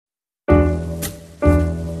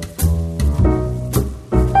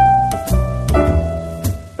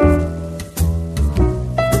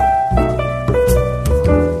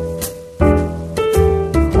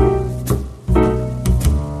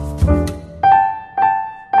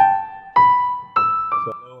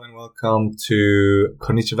welcome to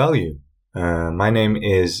Konnichiwa Value. My name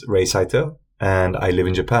is Rei Saito and I live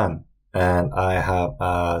in Japan, and I have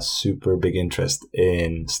a super big interest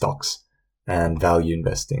in stocks and value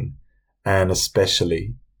investing, and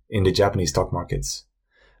especially in the Japanese stock markets,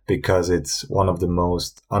 because it's one of the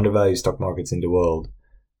most undervalued stock markets in the world,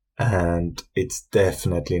 and it's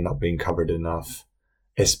definitely not being covered enough,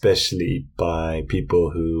 especially by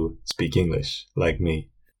people who speak English like me.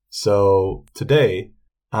 So today,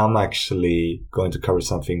 I'm actually going to cover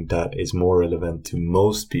something that is more relevant to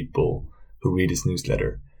most people who read this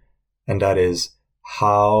newsletter. And that is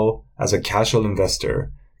how, as a casual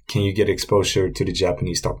investor, can you get exposure to the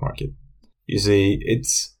Japanese stock market? You see,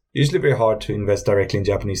 it's usually very hard to invest directly in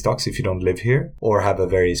Japanese stocks if you don't live here or have a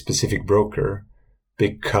very specific broker,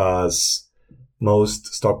 because most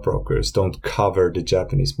stockbrokers don't cover the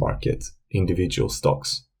Japanese market, individual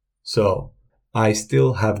stocks. So I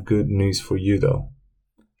still have good news for you though,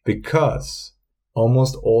 because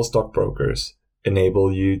almost all stockbrokers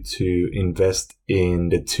enable you to invest in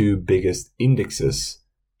the two biggest indexes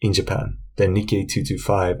in Japan, the Nikkei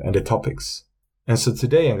 225 and the Topix. And so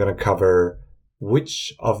today I'm going to cover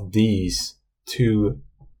which of these two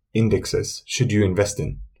indexes should you invest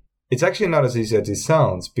in. It's actually not as easy as it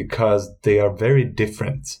sounds because they are very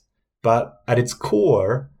different. But at its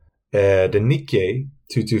core, the Nikkei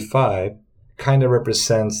 225 kind of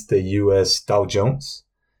represents the US Dow Jones,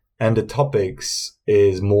 and the Topix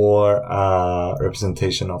is more a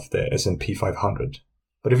representation of the S&P 500.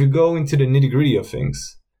 But if you go into the nitty-gritty of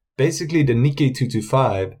things, basically the Nikkei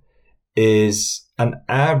 225 is an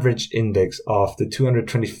average index of the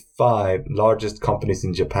 225 largest companies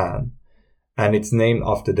in Japan. And it's named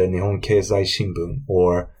after the Nihon Keizai Shimbun,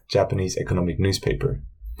 or Japanese economic newspaper,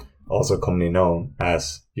 also commonly known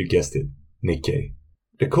as, you guessed it, Nikkei.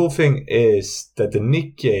 The cool thing is that the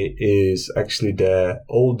Nikkei is actually the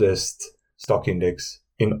oldest stock index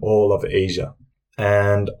in all of Asia.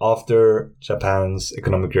 And after Japan's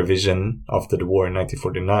economic revision after the war in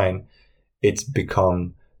 1949, it's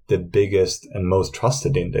become the biggest and most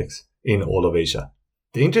trusted index in all of Asia.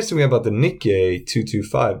 The interesting thing about the Nikkei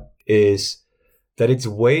 225 is that its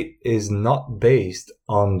weight is not based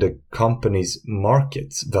on the company's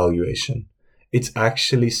market valuation. It's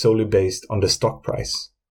actually solely based on the stock price.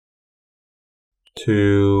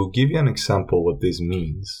 To give you an example what this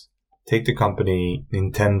means, take the company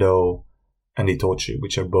Nintendo and Itochu,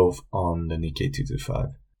 which are both on the Nikkei 225.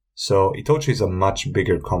 So Itochu is a much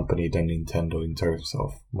bigger company than Nintendo in terms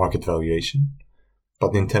of market valuation,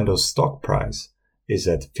 but Nintendo's stock price is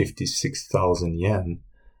at 56,000 yen,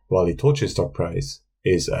 while Itochu's stock price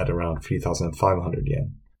is at around 3,500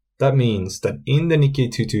 yen. That means that in the Nikkei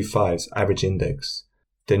 225's average index,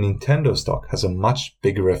 the Nintendo stock has a much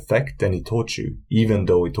bigger effect than Itochu, even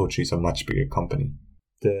though Itochu is a much bigger company.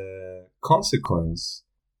 The consequence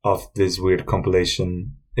of this weird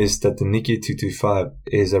compilation is that the Nikkei 225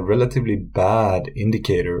 is a relatively bad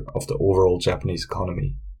indicator of the overall Japanese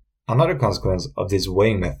economy. Another consequence of this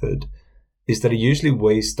weighing method is that it usually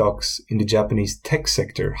weighs stocks in the Japanese tech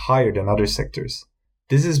sector higher than other sectors.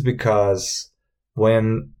 This is because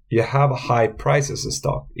when you have a high price as a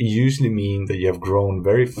stock, it usually means that you have grown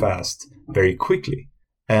very fast, very quickly.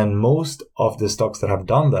 And most of the stocks that have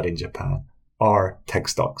done that in Japan are tech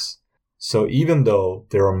stocks. So even though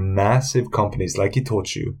there are massive companies like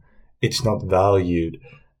Itochu, it's not valued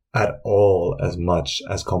at all as much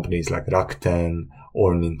as companies like Rakuten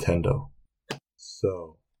or Nintendo.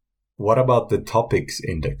 So what about the Topix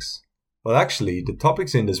index? Well, actually, the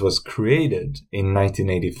Topix index was created in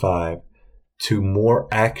 1985 to more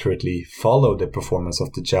accurately follow the performance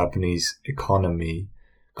of the Japanese economy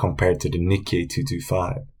compared to the Nikkei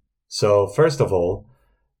 225. So first of all,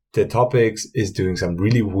 the Topix is doing some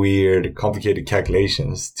really weird, complicated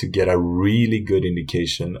calculations to get a really good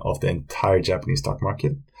indication of the entire Japanese stock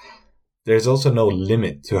market. There's also no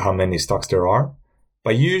limit to how many stocks there are,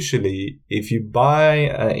 but usually if you buy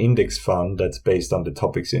an index fund that's based on the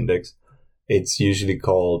Topix index, it's usually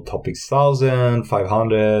called Topix 1000,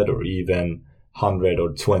 500, or even 100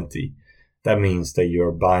 or 20. That means that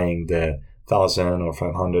you're buying the 1,000 or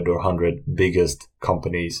 500 or 100 biggest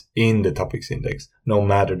companies in the Topix index, no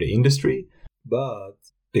matter the industry. But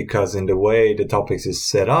because in the way the Topix is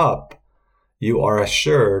set up, you are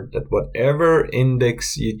assured that whatever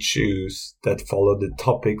index you choose that follow the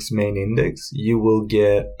Topix main index, you will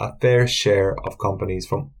get a fair share of companies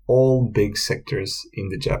from all big sectors in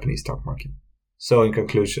the Japanese stock market. So in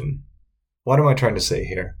conclusion, what am I trying to say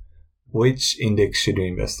here? Which index should you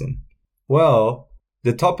invest in? Well,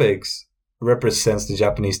 the Topix represents the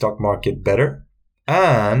Japanese stock market better,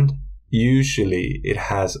 and usually it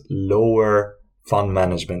has lower fund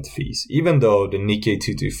management fees, even though the Nikkei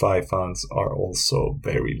 225 funds are also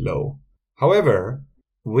very low. However,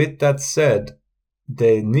 with that said,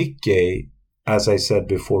 the Nikkei, as I said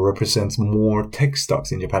before, represents more tech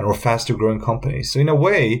stocks in Japan or faster growing companies. So in a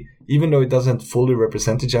way, even though it doesn't fully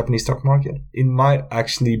represent the Japanese stock market, it might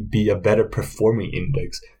actually be a better performing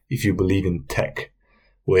index if you believe in tech,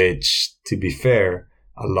 which, to be fair,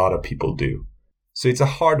 a lot of people do. So it's a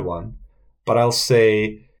hard one, but I'll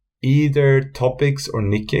say either Topix or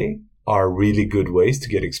Nikkei are really good ways to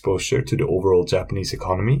get exposure to the overall Japanese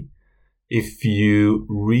economy. If you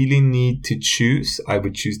really need to choose, I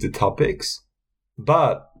would choose the Topix.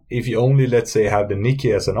 But if you only, let's say, have the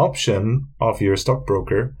Nikkei as an option of your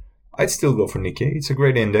stockbroker, I'd still go for Nikkei. It's a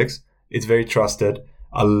great index. It's very trusted.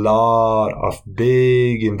 A lot of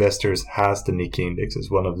big investors has the Nikkei index as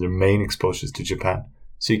one of their main exposures to Japan.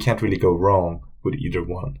 So you can't really go wrong with either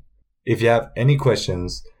one. If you have any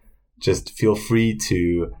questions, just feel free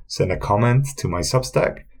to send a comment to my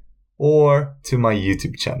Substack or to my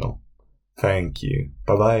YouTube channel. Thank you.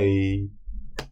 Bye-bye.